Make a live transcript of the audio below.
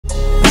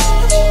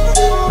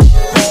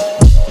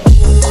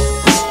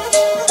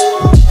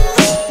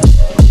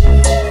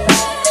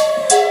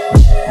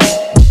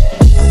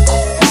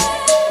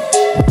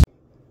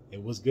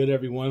good,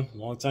 everyone?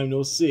 Long time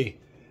no see.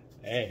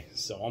 Hey,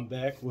 so I'm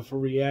back with a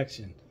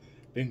reaction.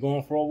 Been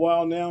going for a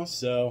while now,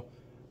 so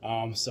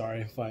I'm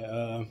sorry if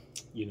I,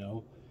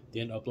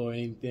 didn't upload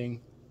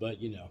anything, but,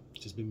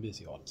 just been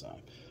busy all the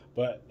time.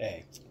 But,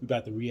 hey, we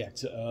about to react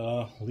to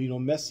Lionel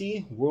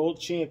Messi, World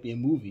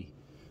Champion movie.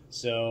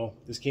 So,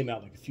 this came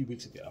out like a few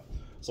weeks ago,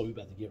 so we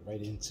about to get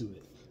right into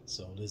it.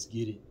 So, let's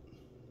get it.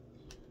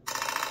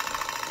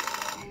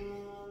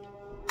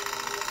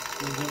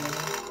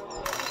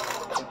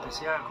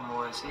 Especial,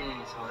 como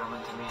decís,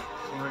 seguramente mi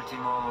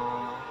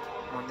último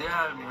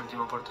mundial, mi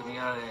última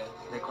oportunidad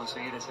de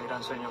conseguir ese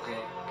gran sueño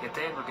que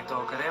tengo y que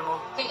todos queremos.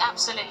 He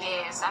absolutely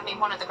is. I mean,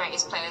 one of the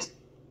greatest players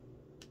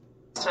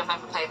to have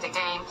ever played the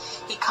game.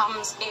 He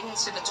comes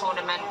into the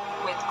tournament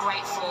with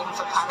great form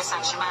for Paris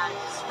Saint-Germain,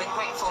 with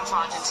great form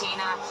for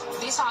Argentina.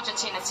 This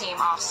Argentina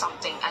team are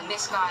something, and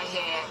this guy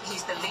here,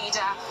 he's the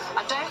leader.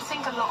 I don't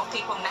think a lot of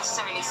people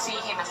necessarily see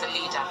him as a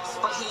leader,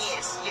 but he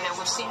is.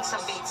 We've seen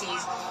some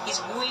BTs. He's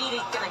really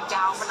going to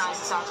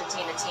galvanise this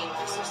Argentina team,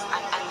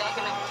 and they're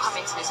going to come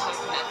into this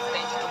hoping that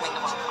they can win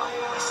the World Cup.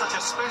 It's such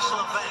a special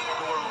event,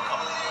 the World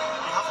Cup.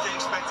 You have to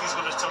expect he's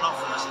going to turn up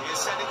for this. He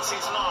said it's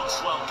his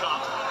last World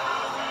Cup.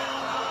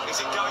 Is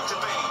it going to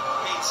be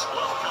his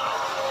World Cup?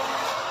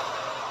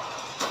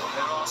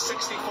 There are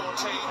 64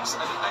 teams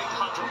and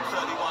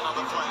 831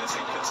 other players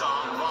in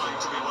Qatar vying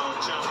to be world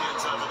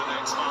champions over the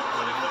next month.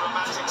 But if the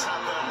Romantics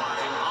have their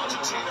way,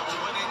 Argentina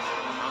will win it,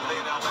 and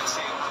Lionel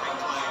Messi having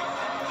played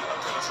a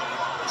pivotal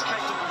role. He's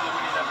capable of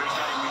winning every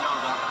game, we know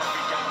that.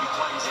 Every game he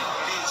plays it.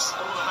 It is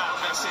all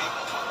about Messi.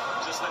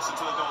 Just listen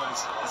to the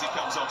noise as he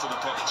comes onto the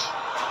pitch.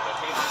 But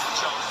he has the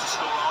chance to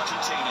score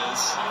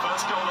Argentina's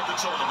first goal of the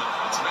tournament.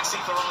 It's Messi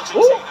for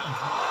Argentina.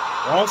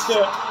 Wrong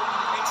step.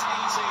 It's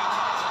easy.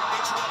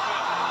 It's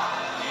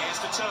welcome. He is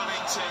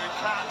determined to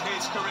cap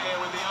his career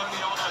with the only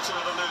honour to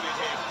have eluded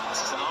him.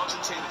 This is an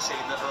Argentina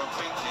team that are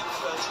unbeaten in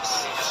 36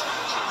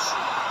 matches.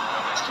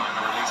 Gomez trying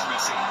to release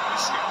Messi.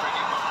 He's skipping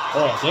him behind.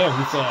 Oh, damn,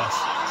 he's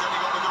fast. He's only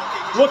got the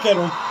goalkeeper. Look at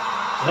him.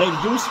 Hey,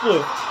 do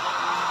split.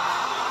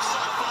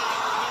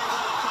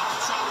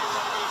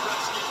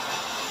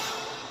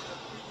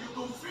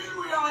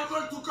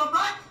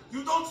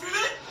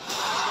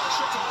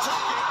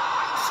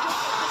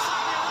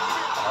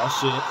 Oh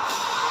shit.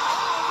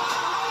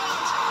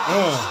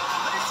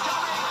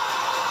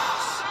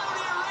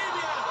 Saudi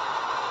Arabia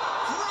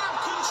grab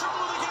control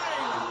of the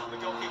game. The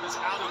goalkeeper's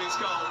out of his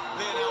goal.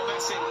 Lionel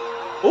Messi.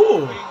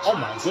 Ooh, oh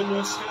my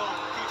goodness.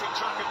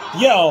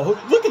 Yo,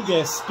 look at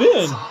that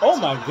spin. Oh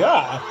my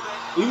god.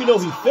 Even though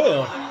he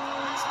fell.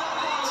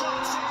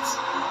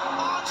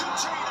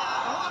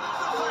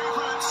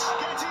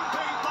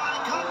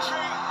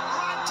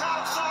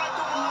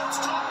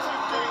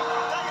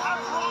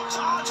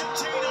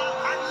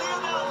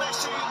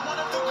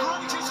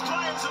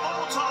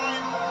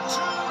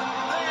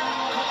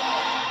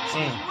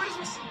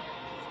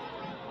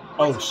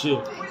 Oh shit.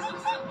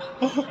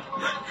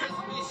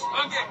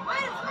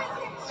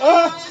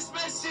 Oh,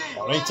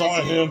 they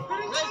taunting him.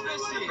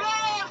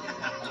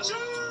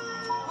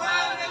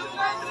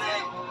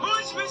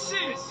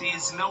 Messi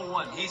is no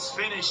one. He's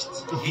finished.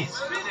 He's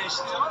finished.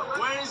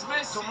 Where is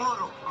Messi?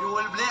 Tomorrow you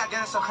will play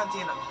against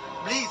Argentina.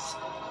 Please,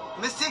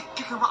 Messi,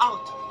 kick him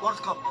out. World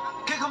Cup.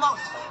 Kick him out.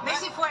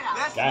 Messi fuera.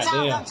 God damn.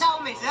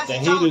 Messi. The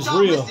hate is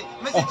real.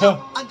 Messi,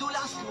 and do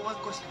ask you one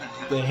question.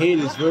 The hate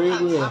is very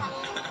real.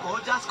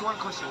 We'll ask one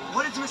question.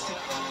 Where is Messi?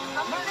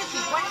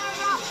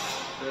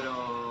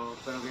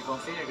 Pero que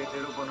confíe que este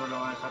grupo no lo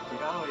va a dejar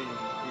tirado y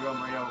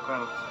vamos a ir a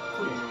buscar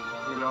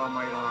y lo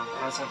vamos a ir a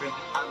hacer bien.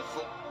 And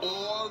for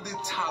all the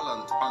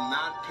talent on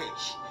that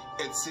pitch,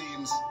 it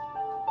seems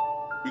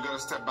we got to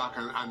step back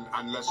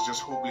and let's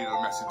just hope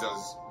Lionel Messi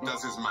does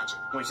his magic.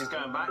 Which is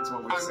going back to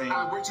what we've seen.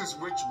 And which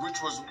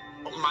was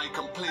my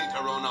complaint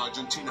around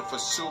Argentina for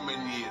so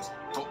many years.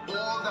 For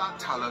all that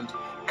talent,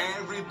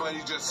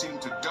 everybody just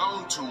seemed to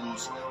down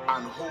tools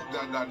and hope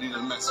that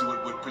Lionel Messi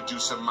would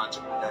produce some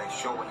magic.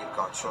 Show what you've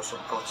got. Show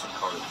some guts and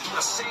courage. The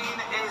scene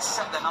is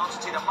set. Then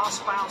Argentina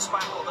must bounce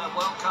back or their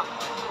World Cup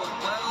will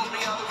well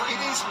be over.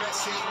 It is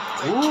Messi.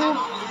 They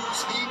cannot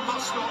lose. He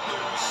must not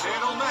lose.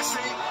 Lionel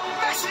Messi.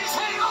 Messi's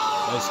here.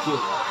 That's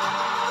good.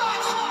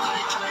 That's what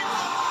they came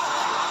for.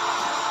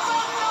 The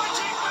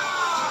magic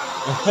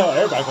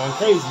man. Everybody going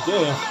crazy,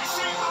 damn.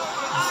 Messi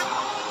moments.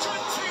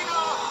 Argentina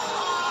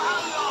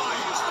are alive.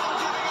 He's not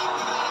giving up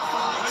without a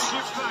fight. They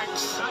give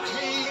thanks that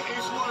he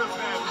is one of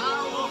them.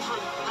 How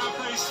often have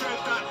they said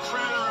that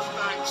prayer of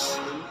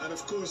thanks? And of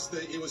course,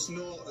 it was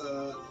not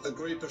a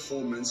great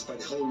performance by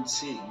the whole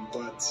team,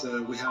 but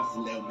we have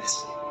Leo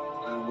Messi.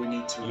 We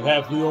need to. You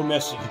have Leo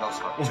Messi.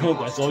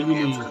 That's all you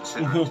need.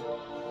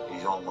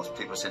 He's almost.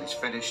 People said he's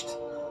finished.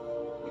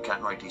 We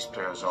can't write these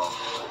players off.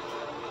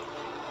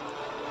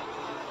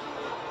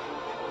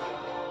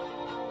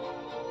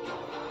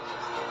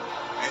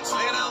 It's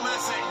Lionel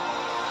Messi.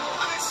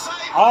 And it's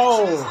saved.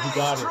 Oh, he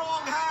got it.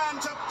 Strong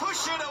hand to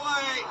push it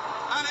away,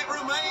 and it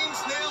remains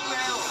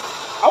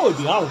 0-0. I would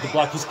be honored to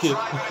block his kick.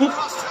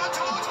 Chance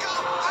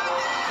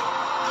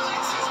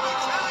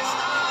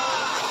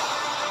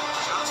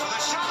for the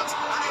shot.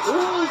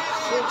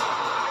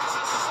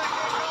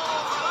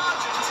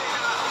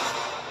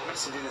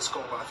 the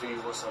score, but I think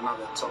it was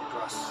another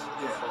top-class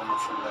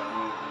performance from there.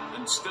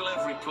 And still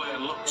every player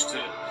looks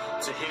to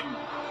him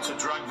to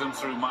drag them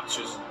through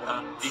matches.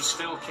 He's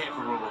still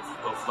capable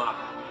of that.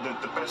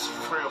 The best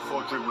 3 or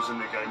 4 dribbles in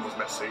the game was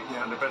Messi,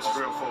 and the best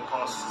 3 or 4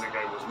 passes in the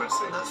game was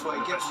Messi. And that's what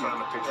he gets you. The best man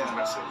on the pitch was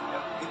Messi.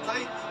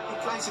 He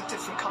plays a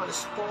different kind of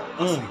sport,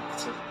 I think,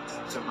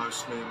 to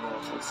most new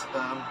mortals.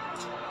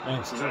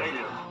 Thanks. He's an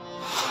alien.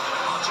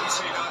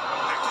 Argentina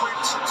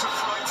equipped to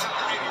fight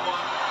anyone.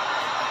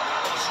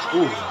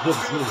 Ooh, Australia good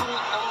move. fearful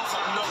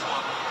of no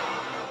one.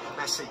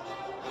 Messi.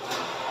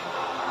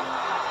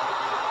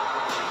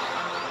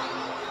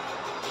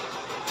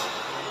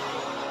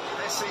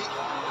 Messi.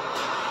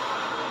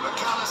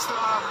 McAllister.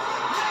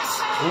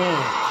 Messi!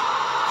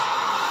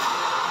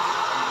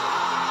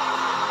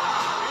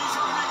 He's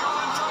only gone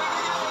and done it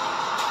again.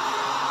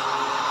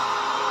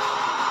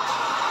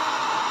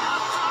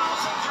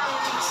 1,000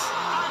 games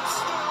and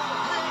still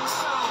he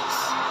excels.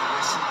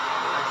 Messi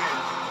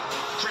again.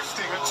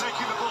 Drifting and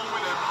taking the ball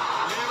with him.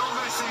 Lionel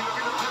Messi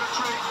looking to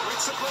penetrate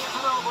with support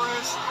from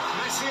Alvarez.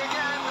 Messi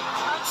again,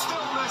 and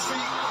still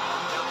Messi.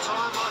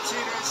 Lautaro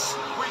Martinez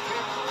with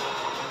him.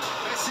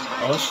 Messi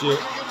Oh, shit.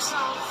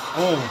 himself.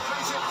 Oh.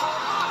 Plays it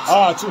forward.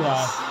 Ah, too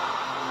high.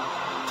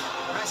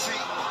 Messi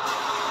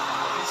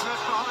is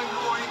left behind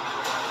Roy.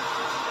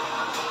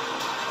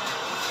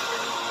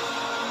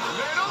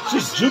 Lionel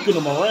Just Messi. juking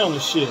him around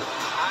and shit.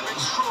 And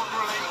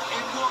extraordinarily,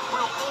 in what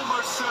will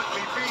almost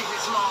certainly be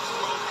his last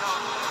World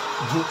Cup,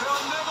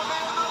 there'll never be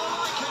another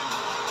like him.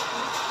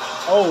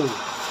 Oh.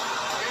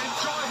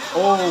 Enjoy him.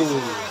 Oh.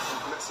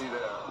 Messi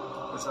there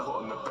has put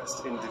on the best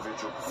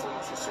individual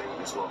performance we've seen in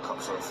this World Cup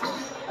so far,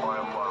 by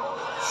a mile.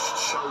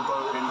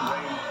 Showboating,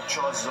 laying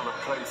charges on a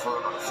play for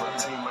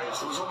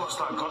teammates. It was almost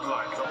like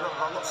godlike.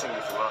 I've not seen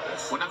anything like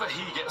this. Whenever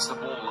he gets the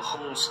ball, the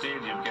whole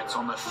stadium gets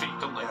on their feet,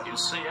 don't they? You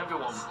see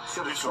everyone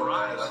just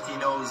rise. He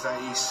knows that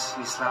he's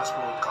his last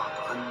World Cup,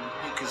 and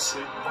you can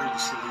really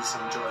see he's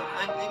enjoying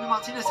it. And even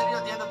Martinez said it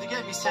at the end of the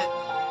game. He said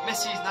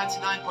Messi is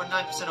 99.9%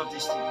 of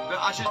this team,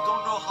 but I just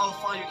don't know how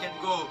far you can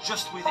go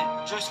just with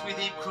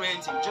him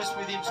creating, just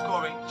with him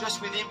scoring,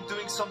 just with him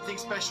doing something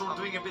special,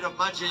 doing a bit of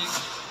magic.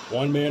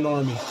 One-man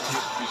army.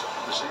 He's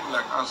the same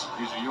like us.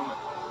 He's a human.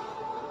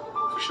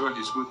 For sure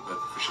he's good, but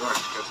for sure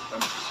he gets the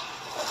benefits.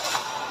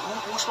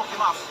 Hoe stop je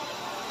hem af?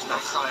 Dan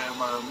ga je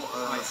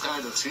ga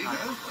je dat zien,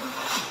 hè?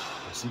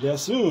 See that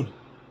soon.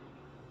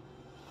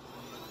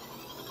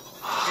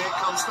 Here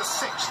comes the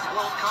 6th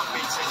World Cup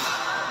meeting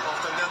of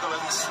the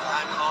Netherlands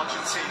and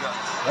Argentina.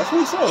 That's what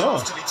he said, huh?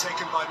 To be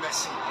taken by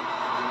Messi.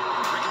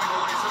 Wriggling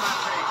away from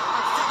Ake.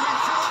 And fiddling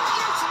through a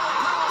beautiful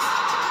pass.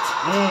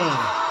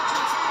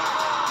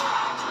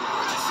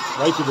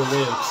 Right to the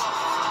legs.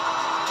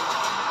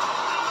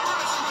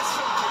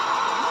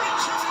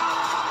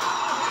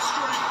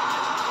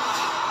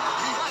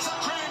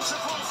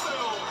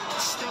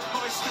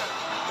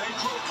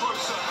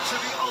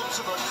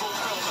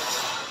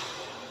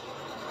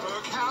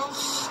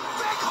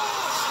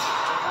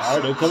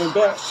 Alright, they're coming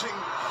back.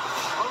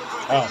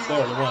 Oh,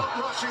 there they went.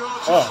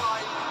 Oh,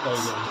 there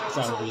you go. It's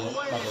not over yet.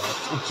 My bad.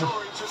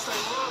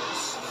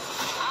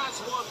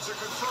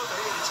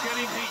 It's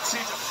getting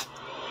heated.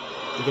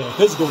 They're getting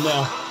physical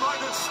now.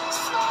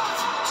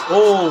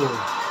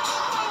 Oh.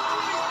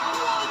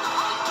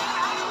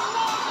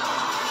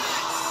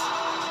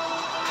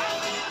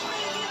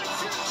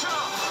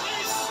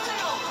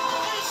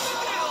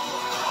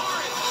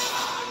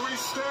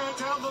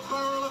 Down the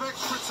barrel of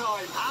extra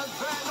time, and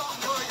they're not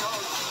going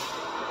home.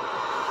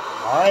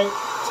 All right.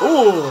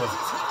 Ooh.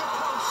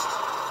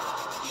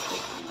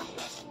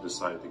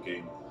 Decide the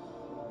game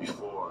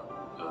before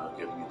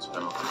getting into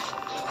penalties.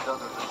 Dat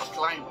het een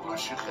klein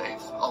plusje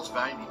geeft als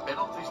wij die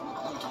penalties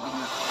niet moeten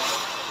doen.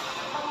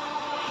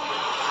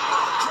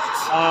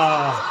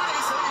 Ah.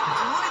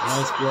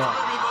 Nice block.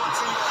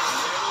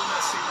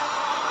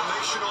 A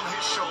nation on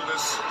his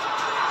shoulders.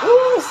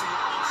 Ooh.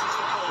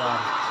 Wow.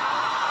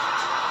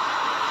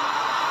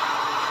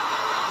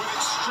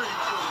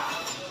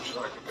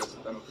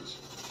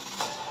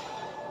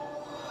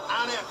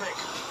 An epic.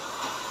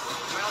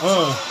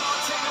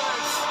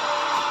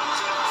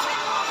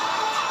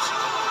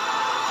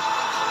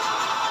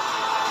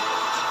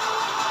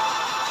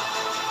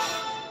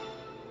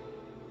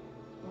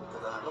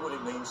 What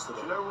it means to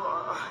them. You know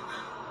what?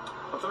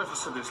 I don't know if I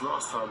said this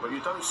last time, but you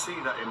don't see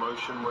that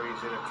emotion where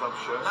he's in a club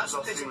shirt.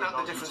 Isn't that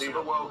the difference in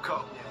the World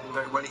Cup?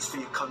 When it's for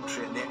your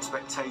country and the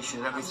expectation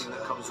and everything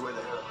that comes with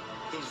it.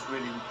 He's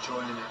really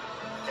enjoying it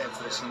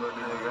every single day.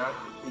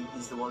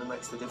 He's the one who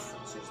makes the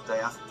difference. They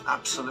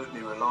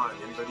absolutely rely on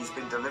him, but he's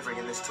been delivering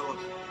in this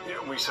tournament. Yeah,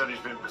 we said he's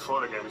been,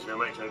 before the game, he's been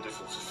making a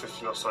difference for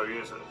 15 or so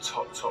years at the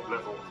top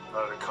level.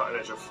 The cutting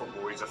edge of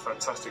football, he's a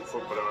fantastic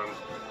footballer, and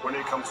when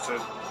it comes to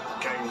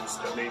games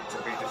that need to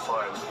be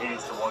defined,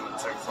 he's the one that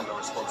takes on the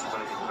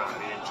responsibility for that,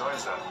 and he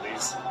enjoys that. And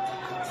he's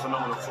a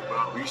phenomenal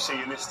footballer. You see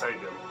in this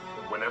stadium,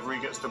 whenever he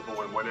gets the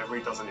ball and whenever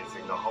he does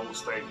anything, the whole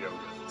stadium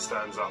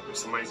stands up.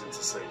 It's amazing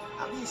to see.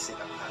 How do you see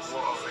that pass?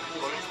 What of it?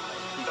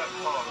 that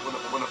part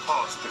when a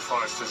pass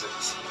defies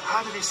physics.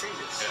 How did he see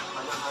this? Yeah.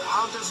 I don't know.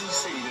 How does he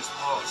see this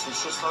pass?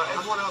 It's just like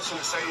everyone else in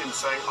the stadium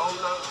saying, "Oh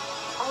no,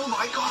 oh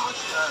my God!"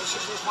 It's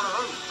just one of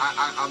those.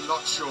 I'm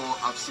not sure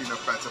I've seen a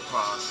better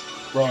pass.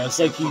 Bro, it's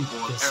like you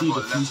can see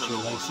the future.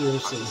 Like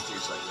seriously,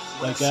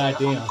 like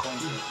goddamn.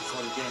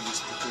 Before the game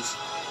is because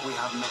we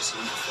have Messi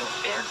in the field.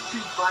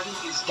 Everybody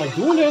is Like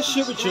doing that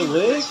shit with your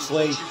legs,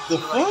 like the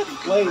fuck,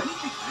 like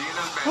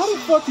how the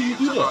fuck do you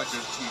do that?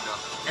 Argentina,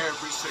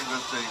 every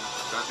single thing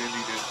that they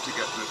needed to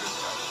get through this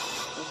game.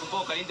 Un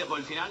poco caliente por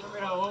el final.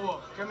 Mira, bobo.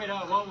 ¿Qué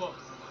mira, bobo?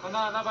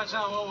 Anda para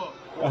allá, bobo.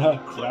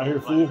 Get out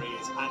here, fool.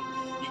 And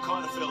you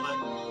kind of feel that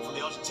from the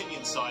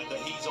Argentinian side that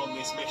he's on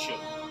this mission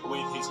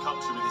with his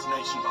country, with his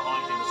nation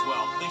behind him as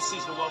well. This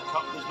is the World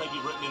Cup that's maybe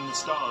written in the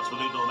stars for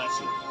Lionel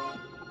Messi.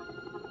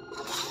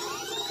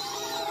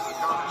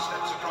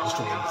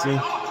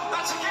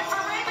 That's a gift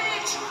for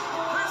Rebic.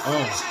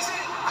 Oh.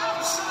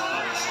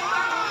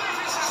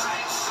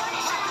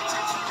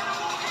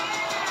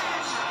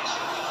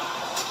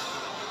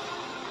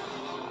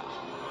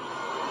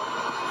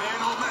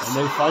 And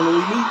they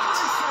finally meet.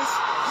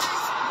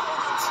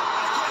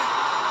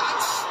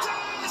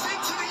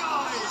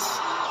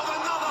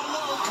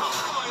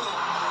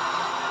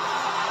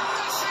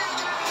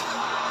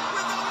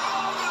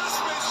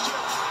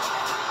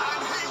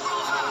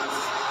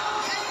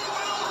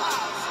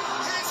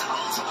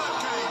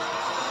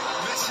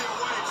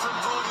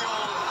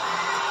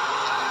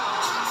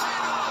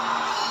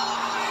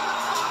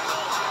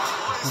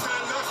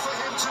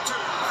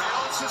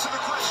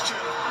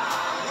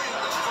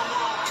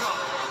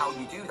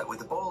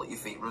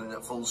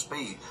 Full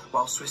speed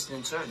while twisting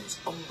and turning. It's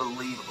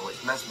unbelievable.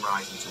 It's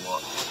mesmerizing to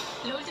watch.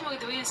 Lo último que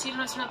te voy a decir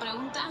no es una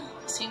pregunta,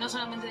 sino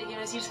solamente te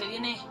quiero decir, se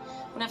viene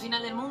una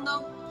final del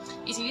mundo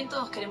y si bien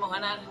todos queremos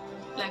ganar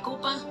la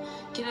copa,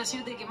 quiero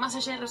decirte que más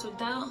allá del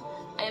resultado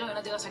hay algo que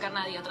no te va a sacar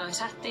nadie.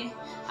 Atravesaste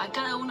a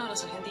cada uno de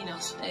los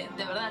argentinos,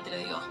 de verdad te lo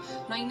digo.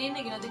 No hay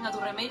nene que no tenga tu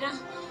remera,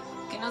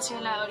 que no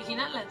sea la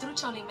original, la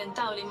trucha o la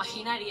inventada o la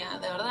imaginaria,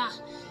 de verdad.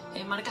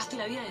 Marcaste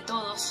la vida de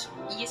todos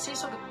y es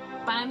eso que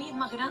para mí es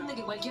más grande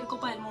que cualquier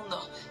copa del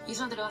mundo y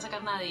eso no te lo va a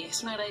sacar nadie.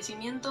 Es un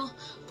agradecimiento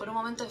por un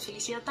momento de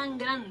felicidad tan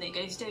grande que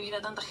le hiciste vivir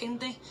a tanta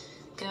gente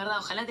que de verdad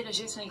ojalá te lo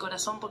lleves en el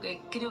corazón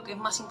porque creo que es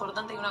más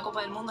importante que una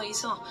copa del mundo y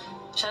eso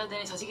ya lo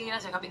tenés. Así que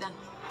gracias, capitán.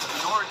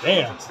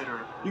 Damn,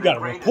 you got a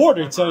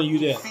reporter telling you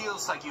that.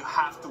 Feels like you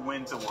have to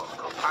win the World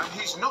Cup, and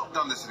he's not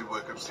done this in the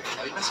World Cup series.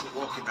 I mean, Messi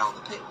walking down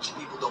the pitch,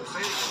 people don't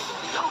feel it.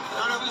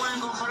 No lo pueden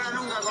comparar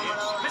nunca con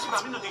Maradona. Messi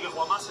para mí no tiene que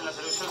jugar más en la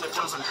selección de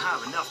Doesn't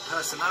have enough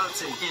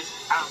personality. Is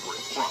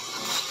average.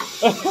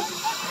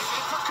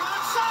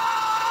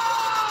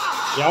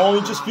 Y'all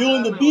only just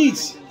feeling the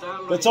beast.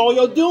 That's all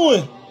y'all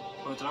doing.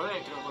 Otra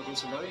vez, creo que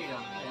es en la vida.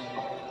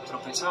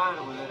 Tropezar,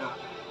 volver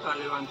a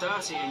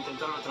levantarse e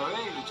intentarlo otra vez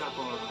y luchar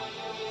por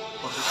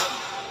su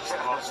sueño.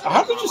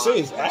 How could you say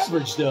it's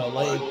average though?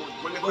 Like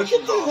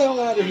get the hell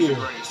out of here.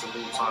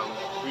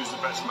 Who's the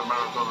best,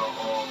 Maradona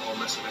or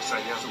Messi? They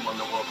say he hasn't won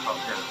the World Cup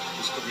yet.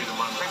 This could be the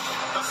moment.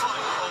 The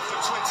final of the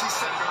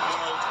 22nd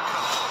World Cup.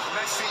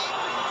 Messi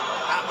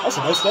and the That's a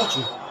nice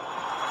statue.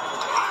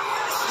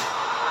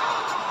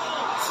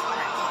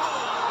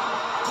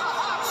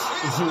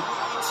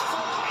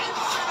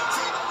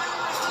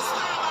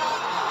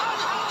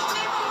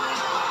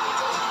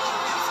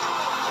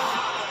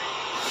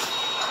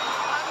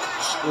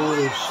 Oh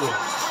shit.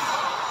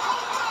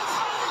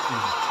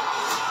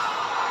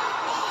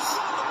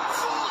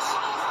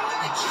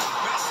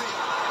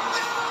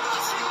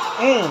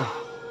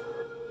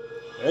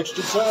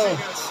 Extra time.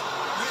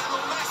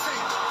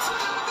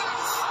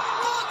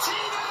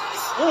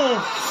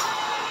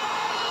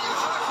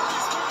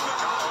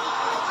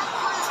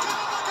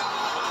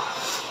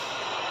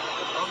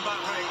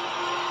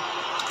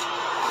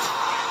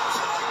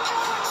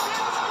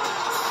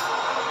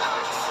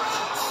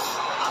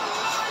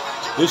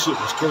 This shit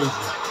was crazy.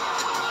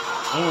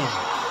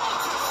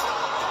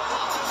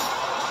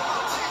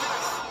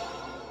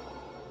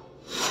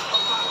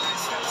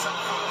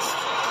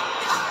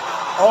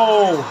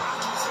 Oh.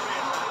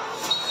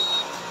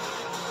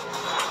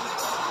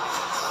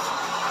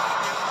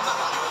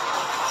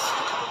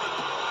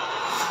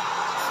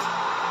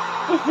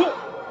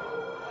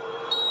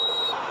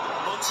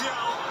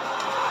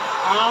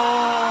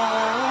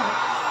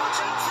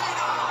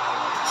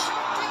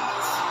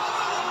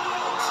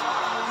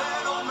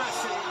 Lionel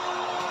Messi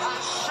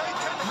has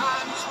shaken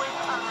hands with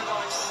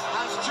paradise,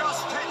 has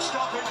just pitched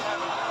up in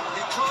heaven.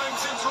 He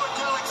climbs into a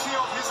galaxy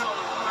of his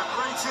own, the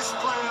greatest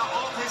player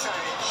of his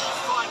age.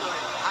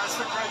 Finally has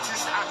the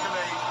greatest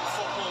accolade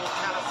football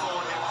can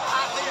afford him.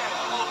 At the end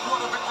of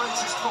one of the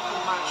greatest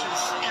football matches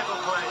ever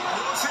played.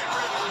 Was it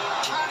really?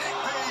 Can it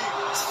be?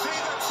 See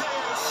the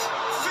tears,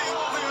 feel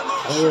the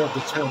emotion. Player of the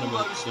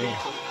tournament, yeah.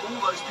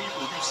 All those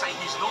people who say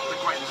he's not the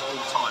greatest of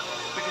all time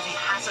because he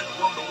hasn't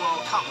won the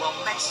World Cup. Well,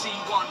 Messi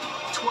won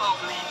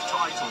 12 league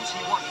titles. He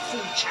won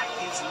 4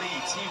 Champions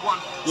Leagues. He won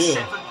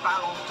 7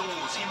 Ballon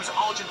d'Ors. He was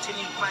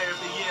Argentinian Player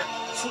of the Year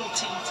 14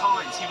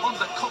 times. He won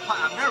the Copa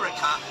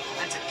America.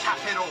 And to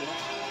cap it all,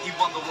 he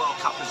won the World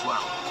Cup as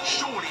well.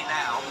 Surely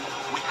now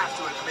we have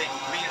to admit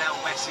Lionel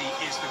Messi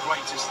is the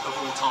greatest of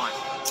all time.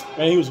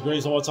 Man, he was the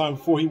greatest of all time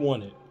before he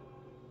won it.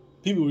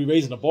 People be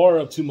raising the bar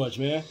up too much,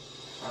 man.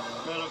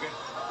 Claro que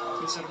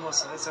es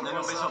hermosa, es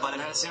hermosa.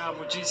 Me deseaba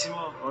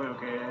muchísimo. Obvio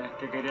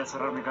que quería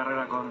cerrar mi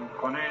carrera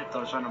con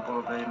esto. Ya no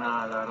puedo pedir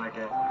nada. La verdad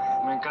que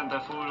me encanta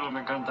el fútbol,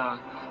 me encanta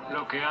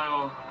lo que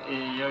hago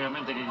y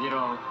obviamente que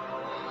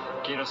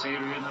quiero seguir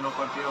viviendo unos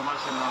partidos más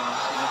en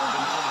los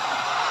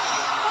campeonatos.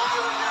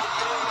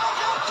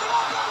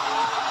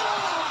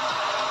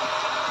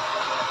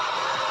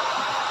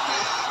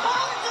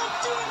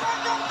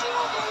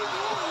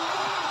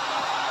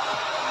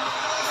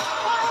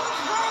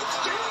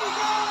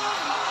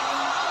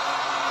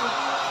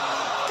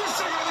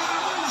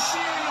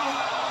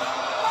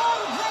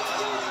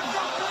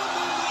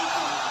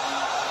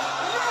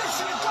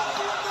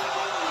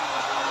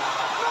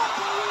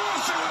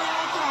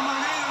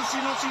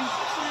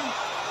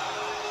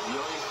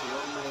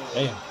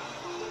 Damn.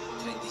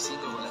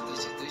 35 con las 3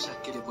 estrellas,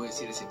 ¿qué le puede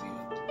decir ese pibe?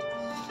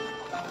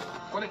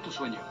 ¿Cuál es tu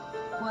sueño?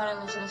 Jugar en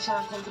la selección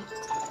argentina.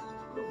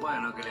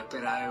 Bueno, que le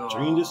espera algo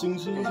Dream this thing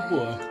to the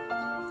boy.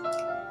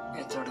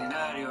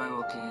 extraordinario,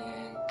 algo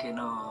que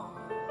no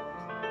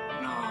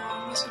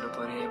se lo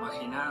podría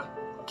imaginar,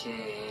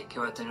 que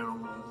va a tener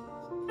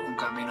un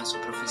camino en su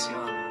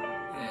profesión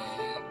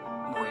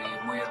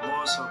muy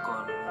hermoso,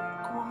 con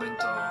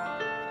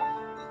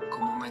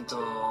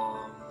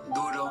momento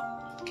duro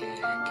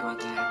que va a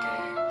tener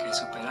que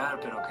superar,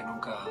 pero que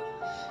nunca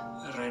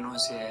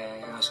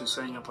renuncie a su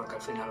sueño, porque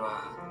al final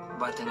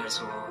va a tener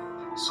su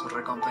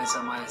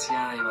recompensa más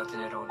deseada y va a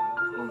tener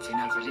un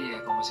final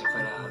feliz, como si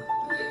fuera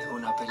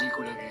una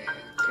película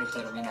que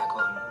termina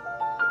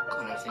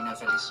con el final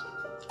feliz.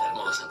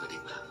 Hermosa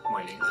película.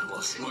 Muy linda.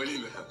 Hermosa. Muy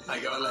linda.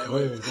 Hay que verla de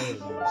Very, vuelta.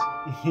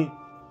 very nice.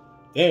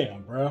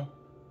 Damn, bro.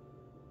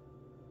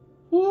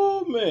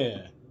 Woo,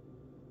 man.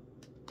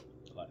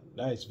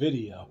 Nice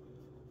video.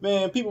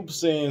 Man, people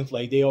saying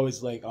like they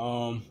always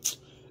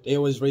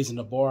raising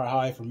the bar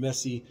high for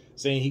Messi,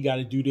 saying he got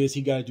to do this,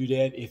 he got to do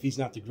that if he's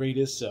not the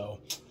greatest. So,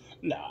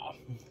 nah,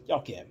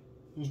 y'all can't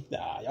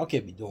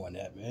be doing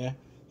that, man.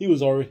 He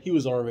was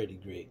already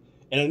great.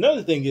 And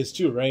another thing is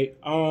too, right?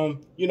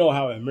 You know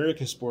how in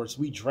American sports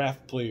we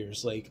draft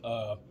players like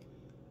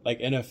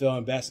NFL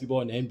and basketball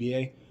and the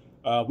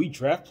NBA. We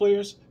draft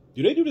players.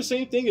 Do they do the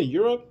same thing in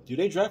Europe? Do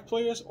they draft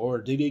players, or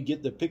do they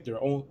get to pick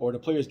their own, or the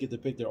players get to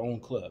pick their own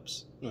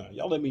clubs?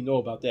 Y'all let me know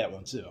about that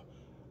one too.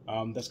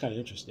 That's kind of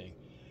interesting.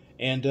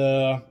 And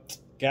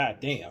god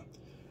damn,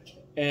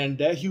 and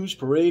that huge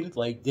parade,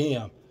 like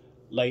damn,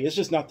 like it's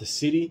just not the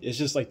city. It's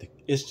just like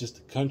it's just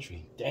the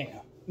country.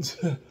 Damn.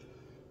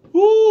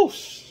 Woo.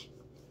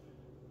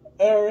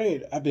 All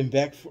right, I've been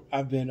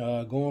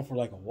going for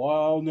like a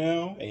while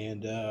now,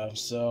 and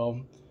so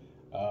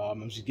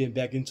I'm just getting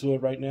back into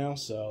it right now.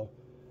 So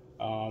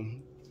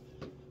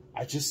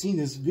I just seen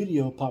this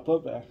video pop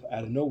up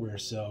out of nowhere,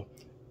 so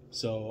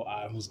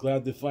I was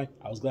glad to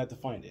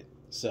find it.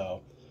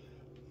 So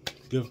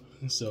good.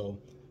 So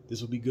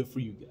this will be good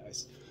for you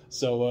guys.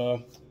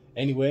 So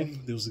anyway,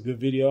 this was a good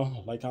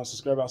video. Like, comment,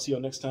 subscribe. I'll see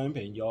y'all next time,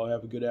 and y'all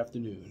have a good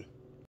afternoon.